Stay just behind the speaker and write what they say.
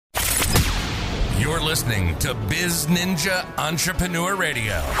You're listening to Biz Ninja Entrepreneur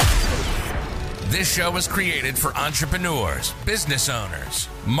Radio. This show is created for entrepreneurs, business owners,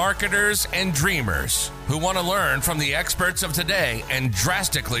 marketers, and dreamers who want to learn from the experts of today and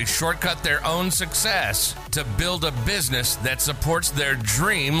drastically shortcut their own success to build a business that supports their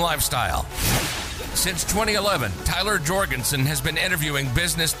dream lifestyle. Since 2011, Tyler Jorgensen has been interviewing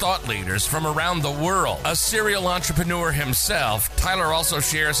business thought leaders from around the world. A serial entrepreneur himself, Tyler also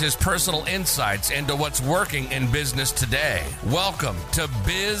shares his personal insights into what's working in business today. Welcome to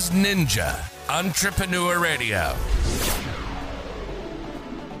Biz Ninja Entrepreneur Radio.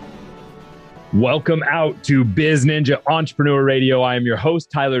 Welcome out to Biz Ninja Entrepreneur Radio. I am your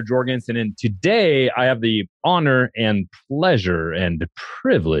host, Tyler Jorgensen, and today I have the honor and pleasure and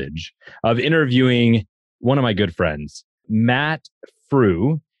privilege of interviewing one of my good friends. Matt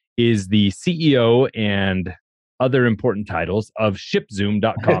Frew is the CEO and other important titles of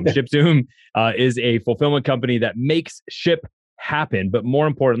ShipZoom.com. ShipZoom is a fulfillment company that makes ship happen. But more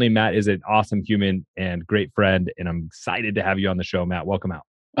importantly, Matt is an awesome human and great friend, and I'm excited to have you on the show, Matt. Welcome out.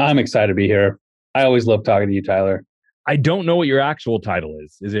 I'm excited to be here. I always love talking to you, Tyler. I don't know what your actual title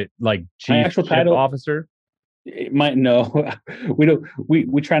is. Is it like chief ship officer? It might no. We don't.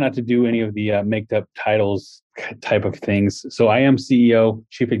 We try not to do any of the make up titles type of things. So I am CEO,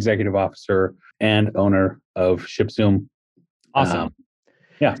 chief executive officer, and owner of ShipZoom. Awesome.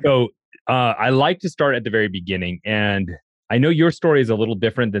 Yeah. So I like to start at the very beginning, and I know your story is a little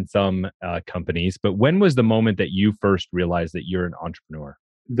different than some companies, but when was the moment that you first realized that you're an entrepreneur?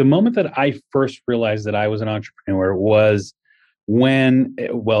 The moment that I first realized that I was an entrepreneur was when,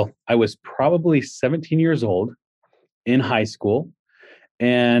 I was probably 17 years old in high school.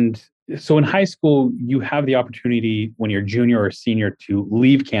 And so in high school, you have the opportunity when you're junior or senior to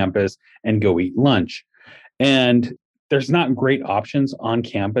leave campus and go eat lunch. And there's not great options on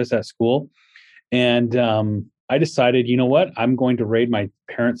campus at school. And I decided, you know what, I'm going to raid my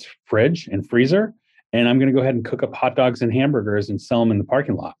parents' fridge and freezer, and I'm going to go ahead and cook up hot dogs and hamburgers and sell them in the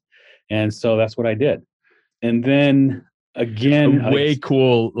parking lot. And so that's what I did. And then again,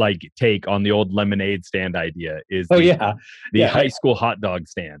 cool take on the old lemonade stand idea is the high school hot dog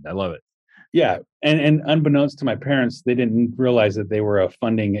stand. I love it. Yeah. And unbeknownst to my parents, they didn't realize that they were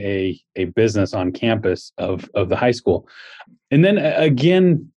funding a business on campus of the high school. And then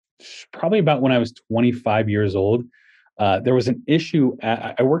again, probably about when I was 25 years old, there was an issue.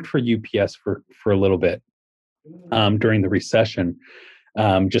 I worked for UPS for a little bit during the recession,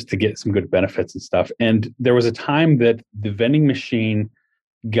 just to get some good benefits and stuff. And there was a time that the vending machine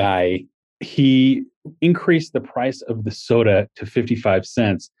guy, he increased the price of the soda to 55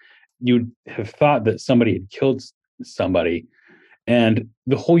 cents. You'd have thought that somebody had killed somebody. And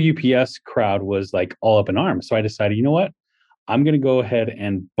the whole UPS crowd was like all up in arms. So I decided, you know what? I'm going to go ahead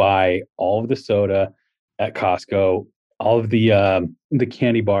and buy all of the soda at Costco, all of the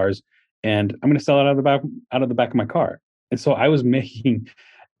candy bars, and I'm going to sell it out of the back of my car. And so I was making,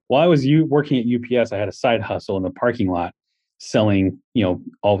 while I was working at UPS, I had a side hustle in the parking lot selling,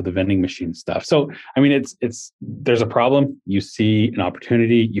 all of the vending machine stuff. So I mean, there's a problem, you see an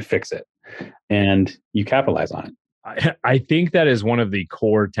opportunity, you fix it, and you capitalize on it. I think that is one of the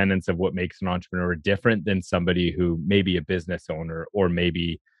core tenets of what makes an entrepreneur different than somebody who may be a business owner, or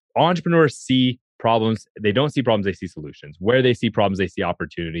maybe entrepreneurs see problems. They don't see problems, they see solutions. Where they see problems, they see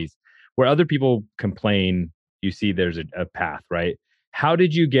opportunities. Where other people complain, you see there's a path, right? How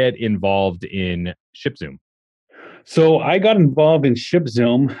did you get involved in ShipZoom? So I got involved in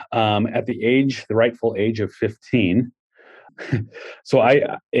ShipZoom at the rightful age of 15.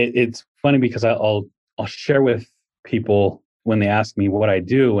 So it's funny because I'll share with people when they ask me what I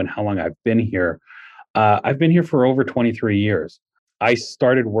do and how long I've been here. I've been here for over 23 years. I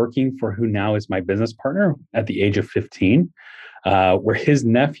started working for who now is my business partner at the age of 15, where his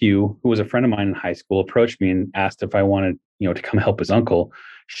nephew, who was a friend of mine in high school, approached me and asked if I wanted, to come help his uncle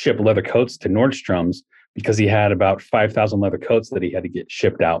ship leather coats to Nordstrom's, because he had about 5,000 leather coats that he had to get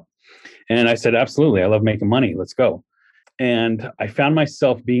shipped out. And I said, absolutely, I love making money. Let's go. And I found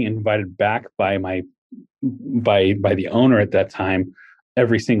myself being invited back by the owner at that time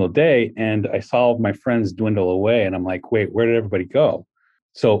every single day. And I saw my friends dwindle away, and I'm like, wait, where did everybody go?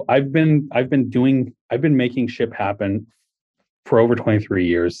 So I've been making ship happen for over 23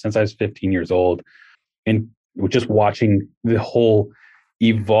 years, since I was 15 years old, and just watching the whole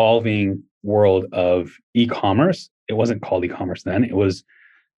evolving world of e-commerce. It wasn't called e-commerce then. It was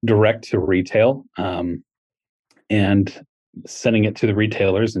direct to retail, and sending it to the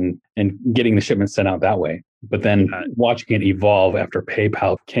retailers and getting the shipment sent out that way. But then watching it evolve after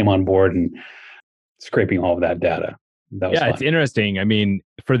PayPal came on board and scraping all of that data. that was Yeah, fun. it's interesting. I mean,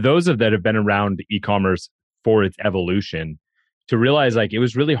 for those of that have been around e-commerce for its evolution, to realize like it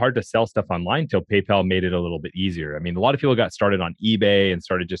was really hard to sell stuff online till PayPal made it a little bit easier. I mean, a lot of people got started on eBay and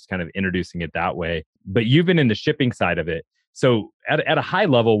started just kind of introducing it that way. But you've been in the shipping side of it. So at a high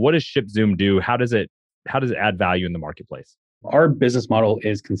level, what does ShipZoom do? How does it add value in the marketplace? Our business model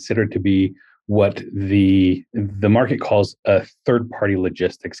is considered to be what the market calls a third-party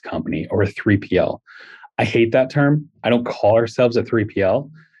logistics company, or a 3PL. I hate that term. I don't call ourselves a 3PL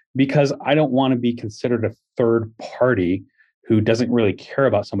because I don't want to be considered a third party who doesn't really care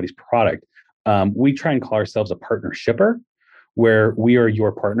about somebody's product. We try and call ourselves a partner shipper, where we are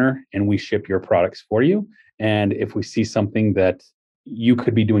your partner and we ship your products for you. And if we see something that you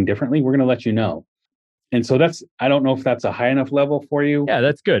could be doing differently, we're going to let you know. And so I don't know if that's a high enough level for you. Yeah,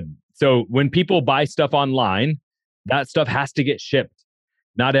 that's good. So when people buy stuff online, that stuff has to get shipped.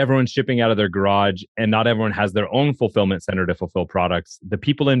 Not everyone's shipping out of their garage, and not everyone has their own fulfillment center to fulfill products. The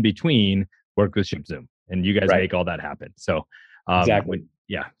people in between work with ShipZoom, and you guys make all that happen. So exactly.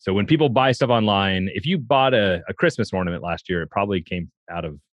 So when people buy stuff online, if you bought a Christmas ornament last year, it probably came out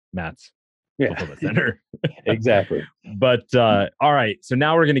of Matt's fulfillment center. Exactly. But all right, so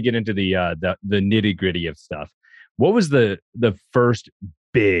now we're going to get into the nitty gritty of stuff. What was the first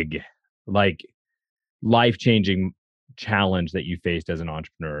big, like, life changing challenge that you faced as an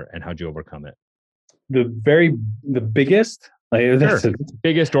entrepreneur, and how'd you overcome it? The biggest,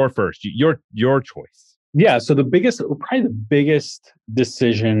 biggest or first, your choice. Yeah. So probably the biggest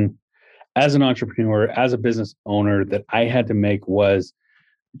decision as an entrepreneur, as a business owner, that I had to make was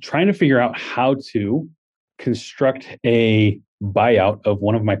trying to figure out how to construct a buyout of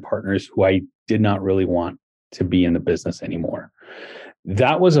one of my partners who I did not really want to be in the business anymore.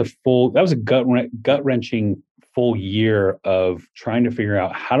 That was a gut wrenching full year of trying to figure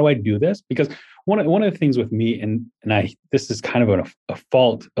out, how do I do this? Because one of the things with me, and this is kind of a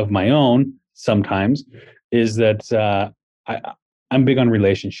fault of my own sometimes, is that I'm big on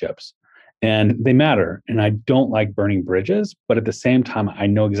relationships. And they matter. And I don't like burning bridges, but at the same time, I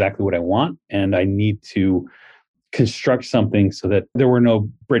know exactly what I want, and I need to construct something so that there were no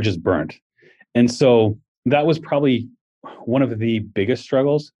bridges burnt. And so that was probably one of the biggest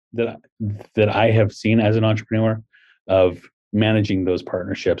struggles that I have seen as an entrepreneur, of managing those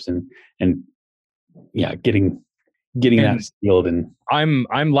partnerships and getting that sealed. And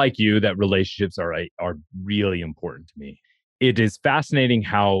I'm like you, that relationships are really important to me. It is fascinating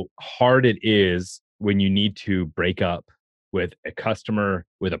how hard it is when you need to break up with a customer,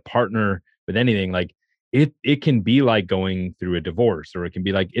 with a partner, with anything. Like it can be like going through a divorce, or it can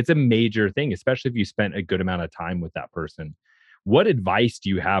be like, it's a major thing, especially if you spent a good amount of time with that person. What advice do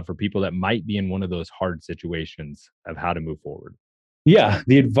you have for people that might be in one of those hard situations of how to move forward? Yeah,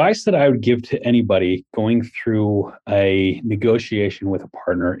 the advice that I would give to anybody going through a negotiation with a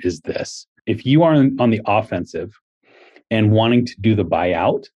partner is this: if you are on the offensive and wanting to do the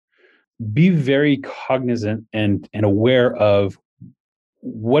buyout, be very cognizant and aware of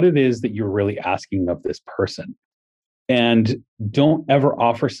what it is that you're really asking of this person. And don't ever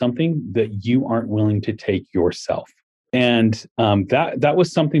offer something that you aren't willing to take yourself. And that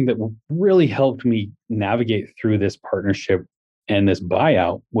was something that really helped me navigate through this partnership and this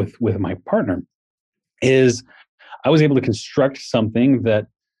buyout with my partner, is I was able to construct something that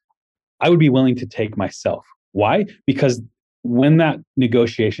I would be willing to take myself. Why? Because when that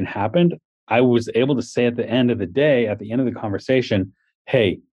negotiation happened, I was able to say at the end of the day, at the end of the conversation,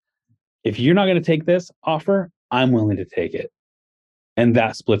 hey, if you're not going to take this offer, I'm willing to take it. And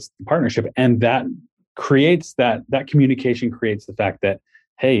that splits the partnership. And that creates that communication creates the fact that,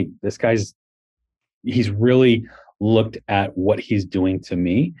 hey, this he's really looked at what he's doing to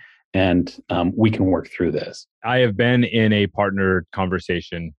me, and we can work through this. I have been in a partner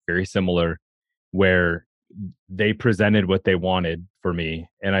conversation very similar, where they presented what they wanted for me,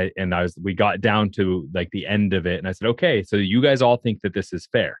 and we got down to like the end of it, and I said, okay, so you guys all think that this is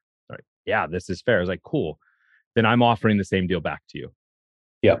fair? Like, yeah, this is fair. I was like, cool. Then I'm offering the same deal back to you.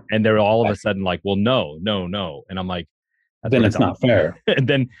 Yeah. And they're all of a sudden like, well, no. And I'm like, then it's not fair. And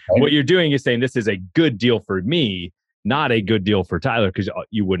then what you're doing is saying, this is a good deal for me, not a good deal for Tyler, because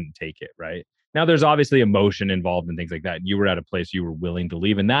you wouldn't take it, right? Now, there's obviously emotion involved and things like that. You were at a place you were willing to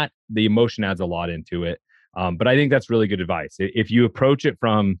leave, and that the emotion adds a lot into it. But I think that's really good advice. If you approach it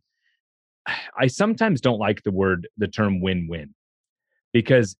from, I sometimes don't like the term win-win,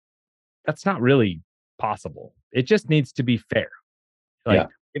 because that's not really possible. It just needs to be fair. Like,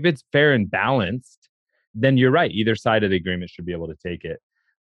 if it's fair and balanced, then you're right. Either side of the agreement should be able to take it.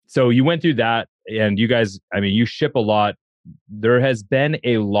 So you went through that, and you guys, I mean, you ship a lot. There has been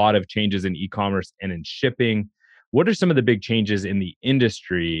a lot of changes in e-commerce and in shipping. What are some of the big changes in the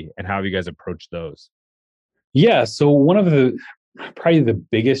industry and how have you guys approached those? Yeah. So probably the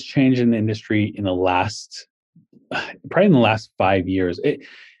biggest change in the industry in the last 5 years,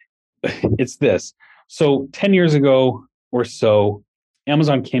 it's this. So 10 years ago or so,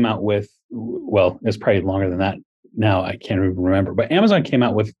 Amazon came out with, well, it's probably longer than that now. I can't even remember, but Amazon came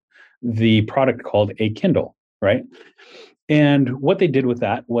out with the product called a Kindle, right? And what they did with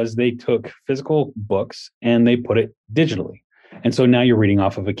that was they took physical books and they put it digitally. And so now you're reading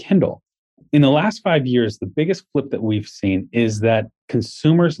off of a Kindle. In the last 5 years, the biggest flip that we've seen is that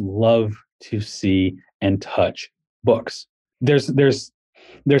consumers love to see and touch books. There's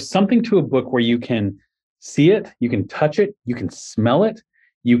something to a book where you can see it, you can touch it, you can smell it,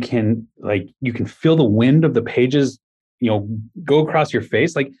 you can feel the wind of the pages, go across your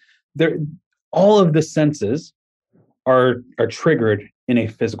face. Like all of the senses are triggered in a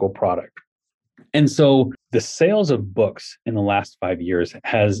physical product. And so the sales of books in the last 5 years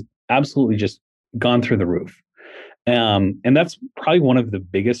has absolutely just gone through the roof. And that's probably one of the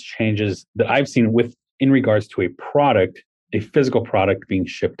biggest changes that I've seen in regards to a physical product being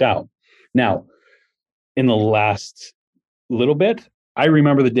shipped out. Now, in the last little bit, I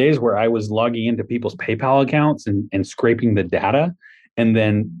remember the days where I was logging into people's PayPal accounts and scraping the data and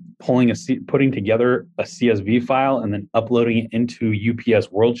then putting together a CSV file and then uploading it into UPS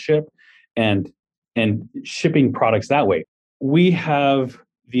WorldShip and shipping products that way. We have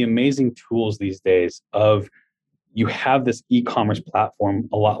the amazing tools these days of you have this e-commerce platform,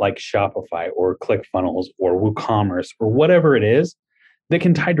 a lot like Shopify or ClickFunnels or WooCommerce or whatever it is, that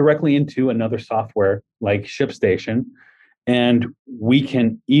can tie directly into another software like ShipStation. And we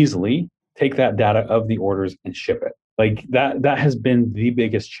can easily take that data of the orders and ship it. Like that has been the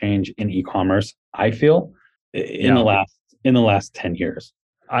biggest change in e-commerce, I feel, in the last 10 years.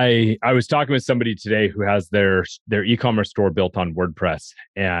 I was talking with somebody today who has their e-commerce store built on WordPress,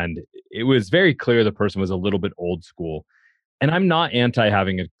 and it was very clear the person was a little bit old school. And I'm not anti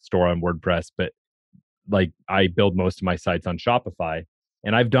having a store on WordPress, but like I build most of my sites on Shopify,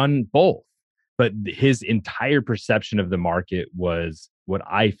 and I've done both. But his entire perception of the market was what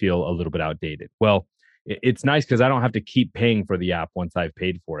I feel a little bit outdated. Well, it's nice because I don't have to keep paying for the app once I've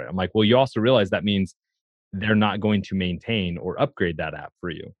paid for it. I'm like, well, you also realize that means they're not going to maintain or upgrade that app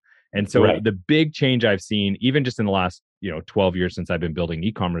for you. And so the big change I've seen, even just in the last 12 years since I've been building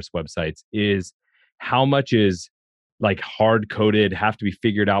e-commerce websites, is how much is like hard coded, have to be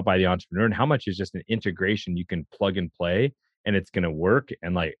figured out by the entrepreneur, and how much is just an integration you can plug and play and it's going to work.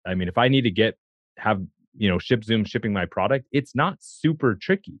 And if I need to have ShipZoom shipping my product, it's not super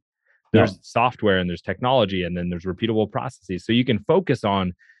tricky. There's software and there's technology and then there's repeatable processes. So you can focus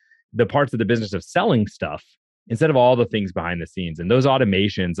on the parts of the business of selling stuff instead of all the things behind the scenes. And those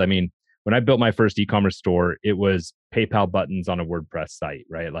automations, when I built my first e-commerce store, it was PayPal buttons on a WordPress site,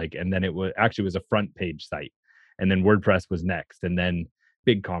 right? And then it was a front page site, and then WordPress was next, and then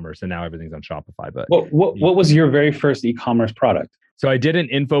BigCommerce, and now everything's on Shopify. But what was your very first e-commerce product? So I did an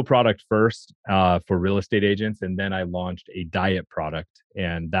info product first for real estate agents, and then I launched a diet product,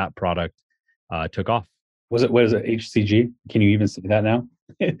 and that product took off. Was it HCG? Can you even say that now?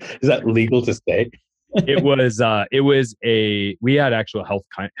 Is that legal to say? We had actual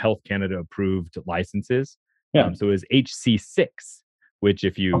Health Canada approved licenses. Yeah. So it was HC6, which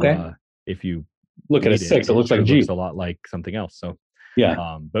if you look at a 6, it looks like G. Looks a lot like something else. So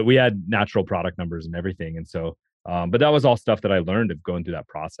yeah. But we had natural product numbers and everything, and so. But that was all stuff that I learned of going through that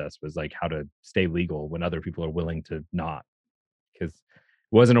process, was like how to stay legal when other people are willing to not, because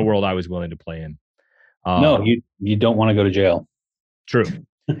it wasn't a world I was willing to play in. No, you don't want to go to jail. True.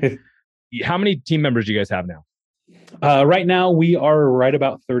 How many team members do you guys have now? Right now, we are right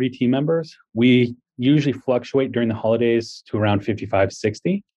about 30 team members. We usually fluctuate during the holidays to around 55,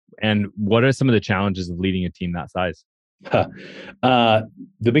 60. And what are some of the challenges of leading a team that size? The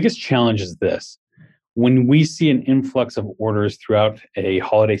biggest challenge is this. When we see an influx of orders throughout a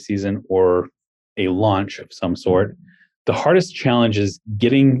holiday season or a launch of some sort, the hardest challenge is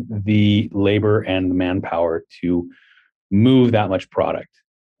getting the labor and the manpower to move that much product.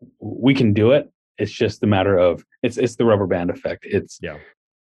 We can do it. It's just a matter of, it's the rubber band effect. It's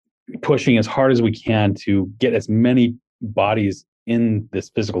pushing as hard as we can to get as many bodies in this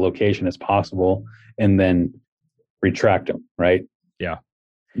physical location as possible and then retract them, right? Yeah.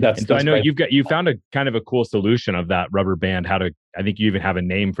 So I know you found a kind of a cool solution of that rubber band. I think you even have a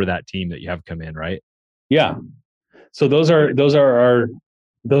name for that team that you have come in, right? Yeah. So those are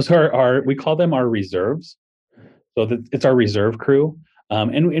our we call them our reserves. So it's our reserve crew.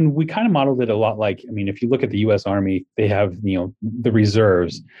 And we kind of modeled it a lot like, if you look at the US Army, they have, the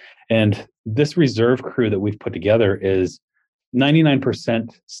reserves, and this reserve crew that we've put together is 99%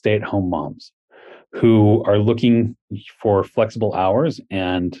 stay-at-home moms who are looking for flexible hours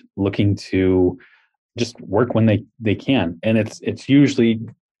and looking to just work when they can. And it's usually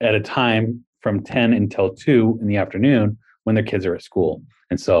at a time from 10 until 2 in the afternoon when their kids are at school.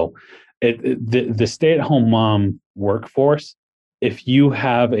 And so the stay-at-home mom workforce, if you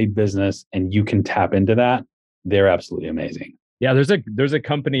have a business and you can tap into that, they're absolutely amazing. Yeah, there's a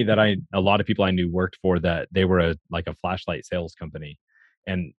company that a lot of people I knew worked for, that they were a flashlight sales company,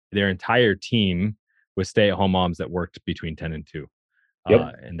 and their entire team was stay-at-home moms that worked between 10 and 2.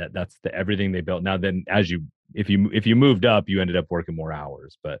 Yep. And that's everything they built. Now then, if you moved up, you ended up working more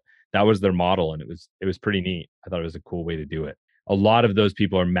hours, but that was their model, and it was pretty neat. I thought it was a cool way to do it. A lot of those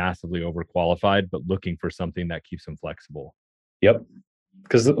people are massively overqualified, but looking for something that keeps them flexible. Yep.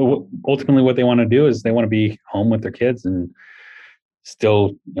 Because ultimately what they want to do is they want to be home with their kids and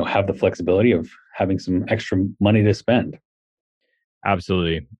still, have the flexibility of having some extra money to spend.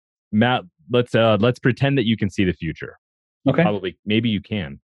 Absolutely. Matt, let's pretend that you can see the future. Okay. Probably, maybe you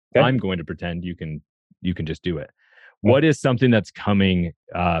can. Okay. I'm going to pretend you can just do it. What is something that's coming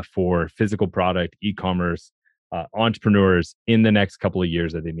for physical product, e-commerce, entrepreneurs in the next couple of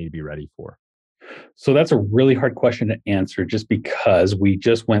years that they need to be ready for? So that's a really hard question to answer, just because we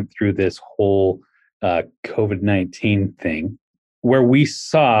just went through this whole COVID-19 thing where we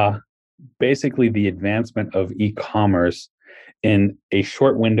saw basically the advancement of e-commerce in a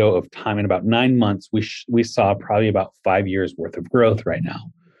short window of time. In about 9 months, we saw probably about 5 years worth of growth right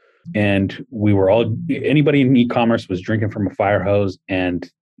now. And anybody in e-commerce was drinking from a fire hose, and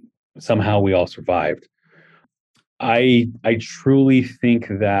somehow we all survived. I truly think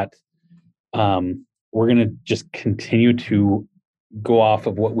that we're going to just continue to go off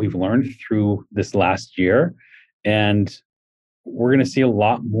of what we've learned through this last year, and we're going to see a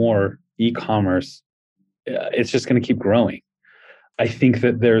lot more e-commerce. It's just going to keep growing. I think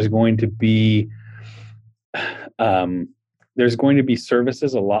that there's going to be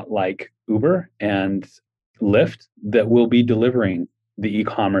services a lot like Uber and Lyft that will be delivering the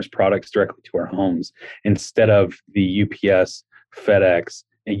e-commerce products directly to our homes instead of the UPS, FedEx,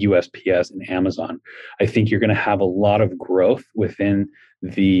 and USPS and Amazon. I think you're going to have a lot of growth within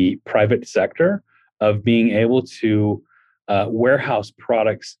the private sector of being able to warehouse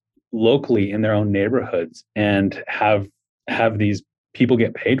products locally in their own neighborhoods and have these people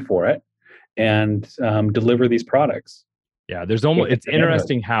get paid for it and deliver these products. Yeah, it's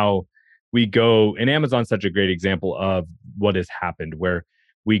interesting how we go, and Amazon's such a great example of what has happened, where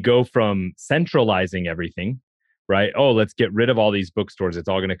we go from centralizing everything, right? Oh, let's get rid of all these bookstores. It's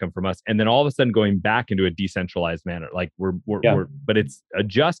all going to come from us. And then all of a sudden going back into a decentralized manner. Like but it's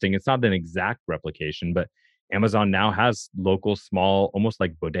adjusting. It's not an exact replication, but Amazon now has local, small, almost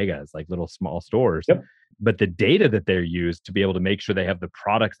like bodegas, like little small stores. Yep. But the data that they're used to be able to make sure they have the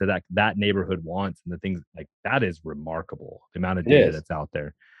products that neighborhood wants and the things like that is remarkable. The amount of data that's out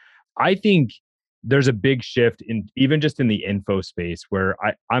there. I think there's a big shift in even just in the info space where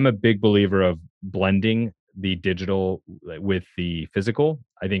I'm a big believer of blending the digital with the physical.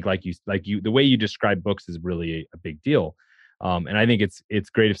 I think like you, the way you describe books is really a big deal. And I think it's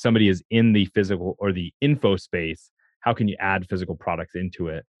great if somebody is in the physical or the info space. How can you add physical products into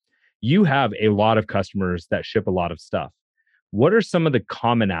it? You have a lot of customers that ship a lot of stuff. What are some of the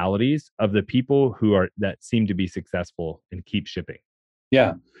commonalities of the people that seem to be successful and keep shipping?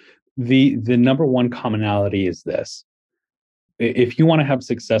 Yeah. The number one commonality is this. If you want to have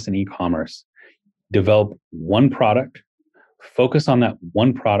success in e-commerce, develop one product, focus on that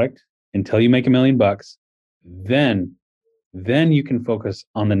one product until you make $1 million. Then you can focus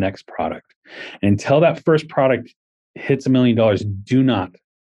on the next product. And until that first product hits $1 million, do not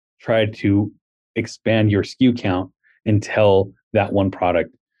try to expand your SKU count until that one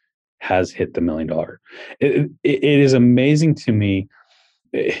product has hit the $1 million. It is amazing to me.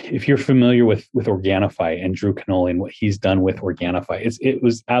 If you're familiar with Organifi and Drew Canole and what he's done with Organifi, it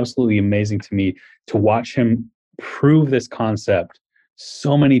was absolutely amazing to me to watch him prove this concept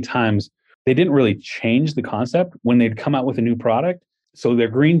so many times. They didn't really change the concept when they'd come out with a new product. So their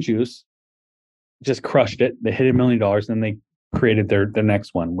green juice just crushed it. They hit $1 million, and then they created their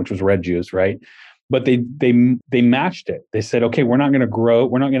next one, which was red juice, right? But they matched it. They said, okay, we're not going to grow.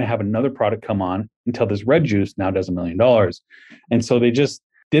 We're not going to have another product come on until this red juice now does $1 million. And so they just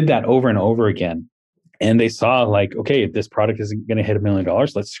did that over and over again. And they saw like, okay, if this product isn't going to hit $1 million,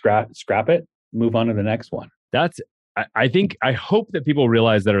 let's scrap it, move on to the next one. I hope that people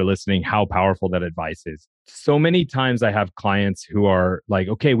realize that are listening how powerful that advice is. So many times I have clients who are like,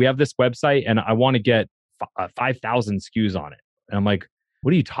 okay, we have this website and I want to get 5,000 SKUs on it. And I'm like,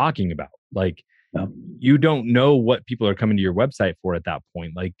 what are you talking about? Like Yeah. you don't know what people are coming to your website for at that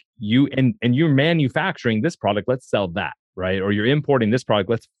point. Like and you're manufacturing this product, let's sell that, right? Or you're importing this product,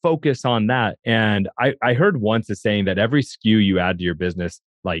 let's focus on that. And I heard once a saying that every SKU you add to your business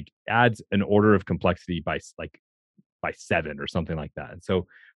like adds an order of complexity by 7 or something like that. And so,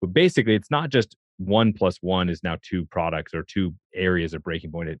 but basically, it's not just 1 + 1 is now 2 products or 2 areas of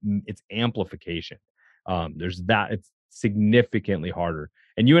breaking point. It's amplification. There's that. It's significantly harder.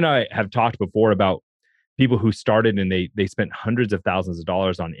 And you and I have talked before about people who started and they spent hundreds of thousands of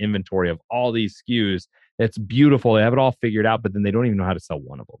dollars on inventory of all these SKUs. It's beautiful. They have it all figured out, but then they don't even know how to sell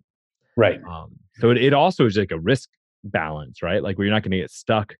one of them. Right. So it also is like a risk balance, right? Like where you're not going to get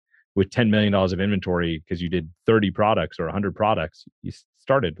stuck with $10 million of inventory because you did 30 products or 100 products. You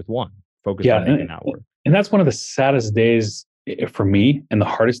started with one, focused on making that work. And that's one of the saddest days for me, and the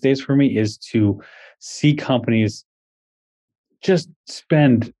hardest days for me is to see companies just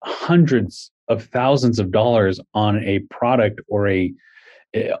spend hundreds of thousands of dollars on a product or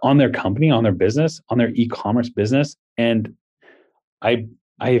on their company, on their business, on their e-commerce business. And I've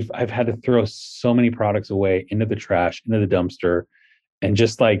had to throw so many products away into the trash, into the dumpster, and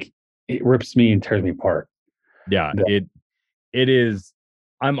just like it rips me and tears me apart. Yeah, it is.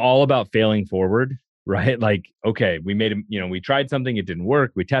 I'm all about failing forward, right? Like, okay, we tried something, it didn't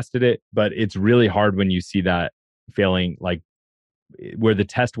work, we tested it, but it's really hard when you see that failing, like where the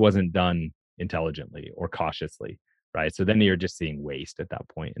test wasn't done intelligently or cautiously, right? So then you're just seeing waste at that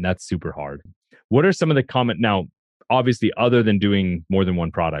point, and that's super hard. What are some of the now, obviously, other than doing more than one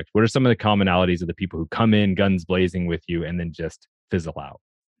product, what are some of the commonalities of the people who come in guns blazing with you and then just fizzle out?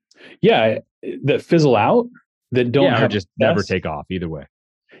 Yeah, that fizzle out, that don't have or just never take off, either way.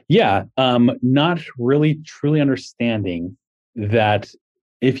 Yeah, not really truly understanding that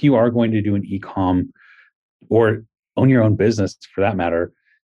if you are going to do an e-com or own your own business for that matter,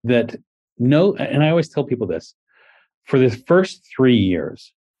 and I always tell people this, for the first 3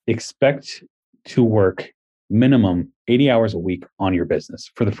 years, expect to work minimum 80 hours a week on your business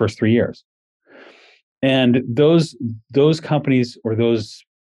for the first 3 years. And those companies or those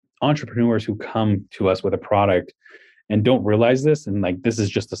entrepreneurs who come to us with a product and don't realize this, and like this is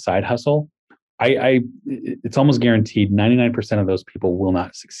just a side hustle, it's almost guaranteed 99% of those people will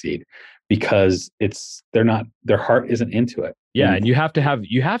not succeed because their heart isn't into it. Yeah, and you have to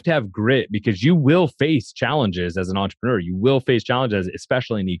have grit, because you will face challenges as an entrepreneur. You will face challenges,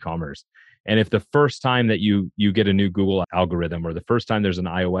 especially in e-commerce. And if the first time that you get a new Google algorithm or the first time there's an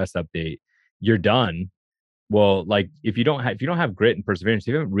iOS update, you're done. Well, like if you don't have grit and perseverance, if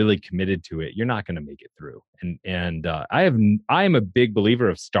you haven't really committed to it, you're not going to make it through. And I am a big believer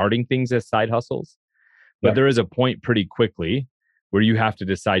of starting things as side hustles, but there is a point pretty quickly where you have to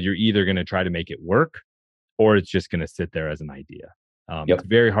decide you're either going to try to make it work or it's just going to sit there as an idea. It's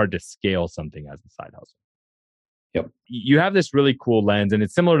very hard to scale something as a side hustle. Yep. You have this really cool lens, and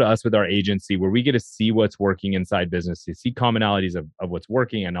it's similar to us with our agency, where we get to see what's working inside business, to see commonalities of what's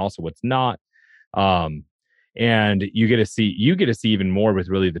working and also what's not. And you get to see even more with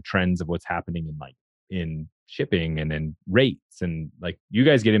really the trends of what's happening in shipping and in rates, and like you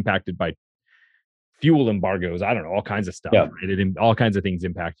guys get impacted by fuel embargoes. I don't know, all kinds of stuff. Yeah. Right? All kinds of things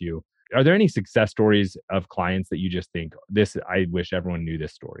impact you. Are there any success stories of clients that you just think I wish everyone knew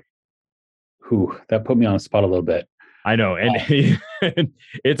this story? That put me on the spot a little bit. I know, and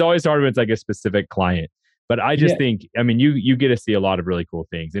it's always hard when it's like a specific client. But I just think, I mean, you get to see a lot of really cool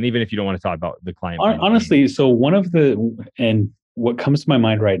things. And even if you don't want to talk about the client. Honestly, so what comes to my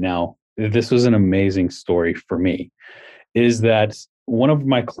mind right now, this was an amazing story for me, is that one of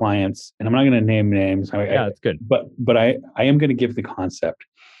my clients, and I'm not going to name names. It's good. But I am going to give the concept,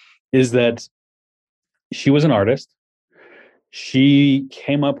 is that she was an artist. She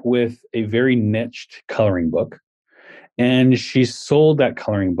came up with a very niched coloring book, and she sold that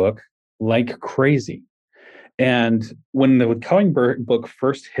coloring book like crazy. And when the coloring book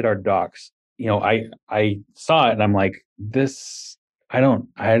first hit our docks, I saw it and I'm like, this, I don't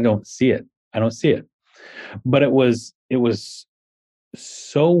see it. I don't see it. But it was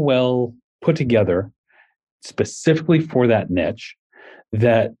so well put together specifically for that niche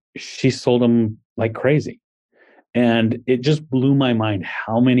that she sold them like crazy. And it just blew my mind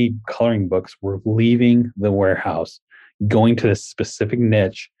how many coloring books were leaving the warehouse, going to this specific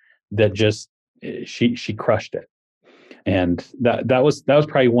niche that just she crushed it. And that was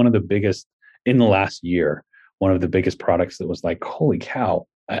probably one of the biggest in the last year, one of the biggest products that was like, holy cow,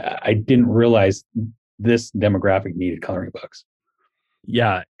 I didn't realize this demographic needed coloring books.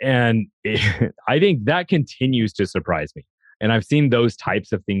 Yeah. And I think that continues to surprise me. And I've seen those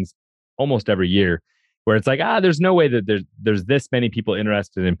types of things almost every year. where it's like, there's no way that there's this many people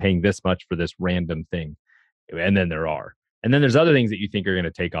interested in paying this much for this random thing. And then there are. And then there's other things that you think are going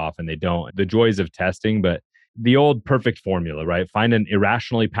to take off and they don't. The joys of testing, but the old perfect formula, right? Find an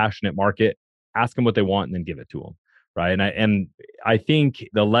irrationally passionate market, ask them what they want, and then give it to them, right? And I think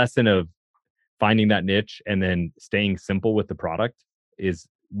the lesson of finding that niche and then staying simple with the product is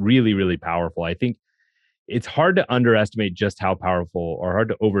really, really powerful. I think it's hard to underestimate just how powerful, or hard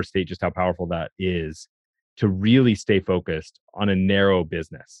to overstate just how powerful that is, to really stay focused on a narrow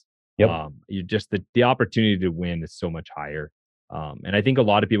business. Yep. You just the opportunity to win is so much higher. And I think a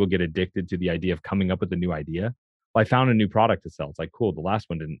lot of people get addicted to the idea of coming up with a new idea. Well, I found a new product to sell. It's like, cool, the last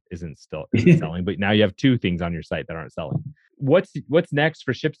one isn't selling, but now you have two things on your site that aren't selling. What's next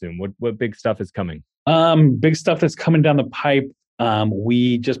for ShipZoom? What big stuff is coming? Big stuff that's coming down the pipe.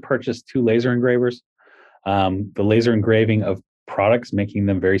 We just purchased 2 laser engravers. The laser engraving of products, making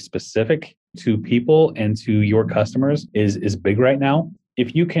them very specific to people and to your customers is big right now.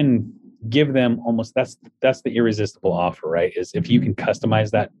 If you can give them almost, that's the irresistible offer, right? Is if you can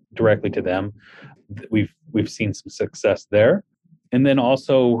customize that directly to them, we've seen some success there. And then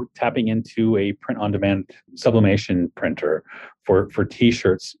also tapping into a print-on-demand sublimation printer for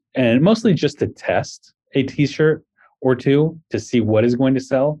t-shirts, and mostly just to test a t-shirt or two to see what is going to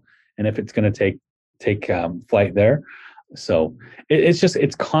sell and if it's going to take flight there. So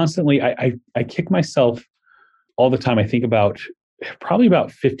it's constantly, I kick myself all the time. I think about probably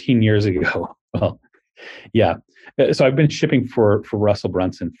about 15 years ago. Well, yeah. So I've been shipping for Russell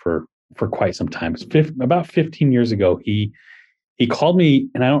Brunson for quite some time. About 15 years ago, he called me,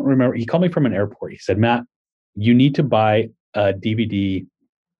 and I don't remember, he called me from an airport. He said, Matt, you need to buy a DVD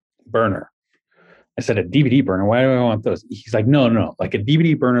burner. I said, a DVD burner? Why do I want those? He's like, no, like a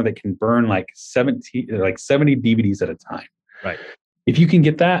DVD burner that can burn like 70 DVDs at a time. Right. If you can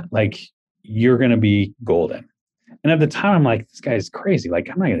get that, like, you're going to be golden. And at the time, I'm like, this guy's crazy. Like,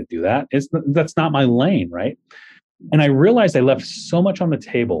 I'm not going to do that. That's not my lane, right? And I realized I left so much on the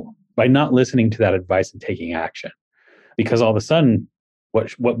table by not listening to that advice and taking action. Because all of a sudden,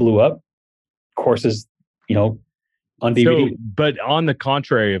 what blew up? Courses, on DVD. So, but on the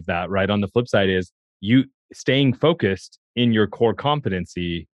contrary of that, right? On the flip side is you staying focused in your core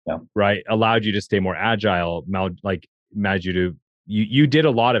competency, right? Allowed you to stay more agile. You did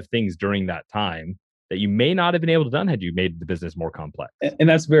a lot of things during that time that you may not have been able to done had you made the business more complex. And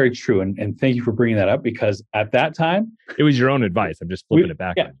that's very true. And thank you for bringing that up, because at that time, it was your own advice. I'm just flipping it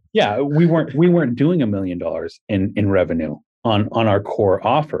back. Yeah, we weren't doing $1 million in revenue on our core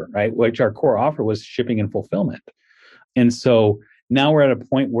offer, right? Which our core offer was shipping and fulfillment. And so now we're at a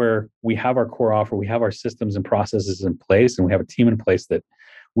point where we have our core offer, we have our systems and processes in place, and we have a team in place that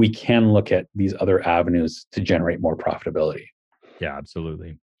we can look at these other avenues to generate more profitability. Yeah,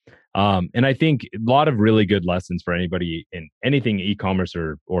 absolutely. And I think a lot of really good lessons for anybody in anything e-commerce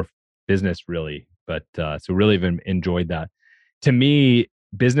or business, really. But so really have enjoyed that. To me,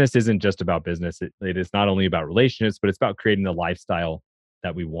 business isn't just about business. It is not only about relationships, but it's about creating the lifestyle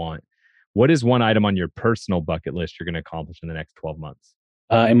that we want. What is one item on your personal bucket list you're going to accomplish in the next 12 months?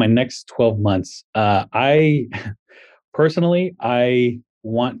 In my next 12 months, I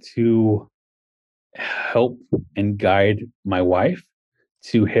want to help and guide my wife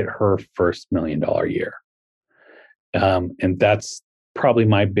to hit her first $1 million year. And that's probably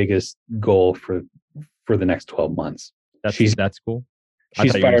my biggest goal for the next 12 months. That's cool.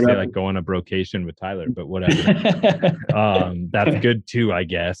 She's I thought you were going to say up. like go on a brocation with Tyler, but whatever. That's good too, I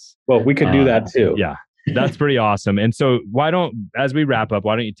guess. Well, we could do that too. Yeah, that's pretty awesome. And so as we wrap up,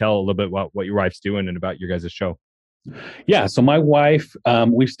 why don't you tell a little bit about what your wife's doing and about your guys' show? Yeah. So my wife,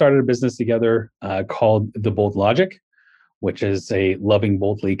 we've started a business together called The Bold Logic, which is a loving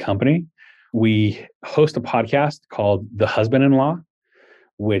boldly company. We host a podcast called The Husband-in-Law,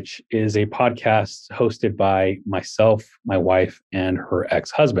 which is a podcast hosted by myself, my wife, and her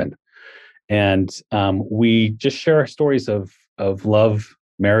ex-husband. And we just share our stories of love,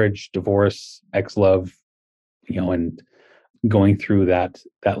 marriage, divorce, ex-love, and going through that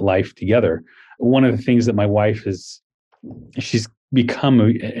life together. One of the things that my wife she's become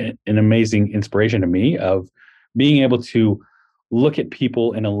an amazing inspiration to me of being able to look at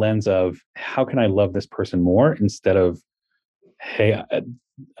people in a lens of how can I love this person more, instead of, hey,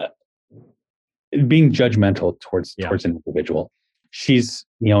 being judgmental towards an individual. She's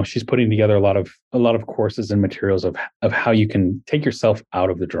putting together a lot of courses and materials of how you can take yourself out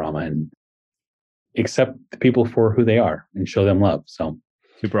of the drama and accept the people for who they are and show them love. So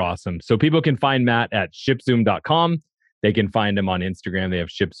super awesome. So people can find Matt at shipzoom.com. They can find him on Instagram. They have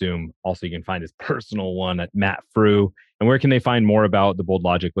ShipZoom. Also, you can find his personal one at Matt Frew. And where can they find more about The Bold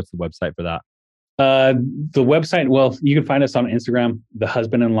Logic? What's the website for that? The website, well, you can find us on Instagram, The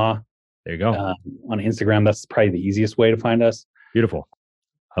Husband-in-Law. There you go. On Instagram, that's probably the easiest way to find us. Beautiful.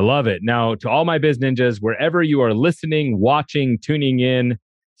 I love it. Now, to all my biz ninjas, wherever you are listening, watching, tuning in,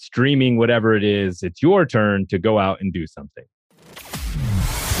 streaming, whatever it is, it's your turn to go out and do something.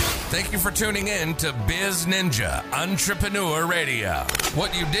 Thank you for tuning in to Biz Ninja Entrepreneur Radio.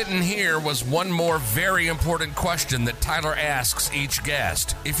 What you didn't hear was one more very important question that Tyler asks each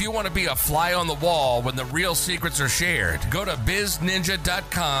guest. If you want to be a fly on the wall when the real secrets are shared, go to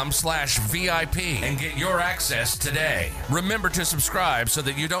bizninja.com/VIP and get your access today. Remember to subscribe so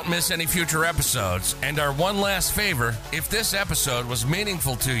that you don't miss any future episodes. And our one last favor, if this episode was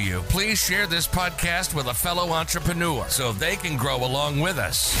meaningful to you, please share this podcast with a fellow entrepreneur so they can grow along with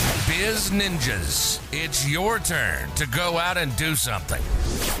us. Biz Ninjas, it's your turn to go out and do something.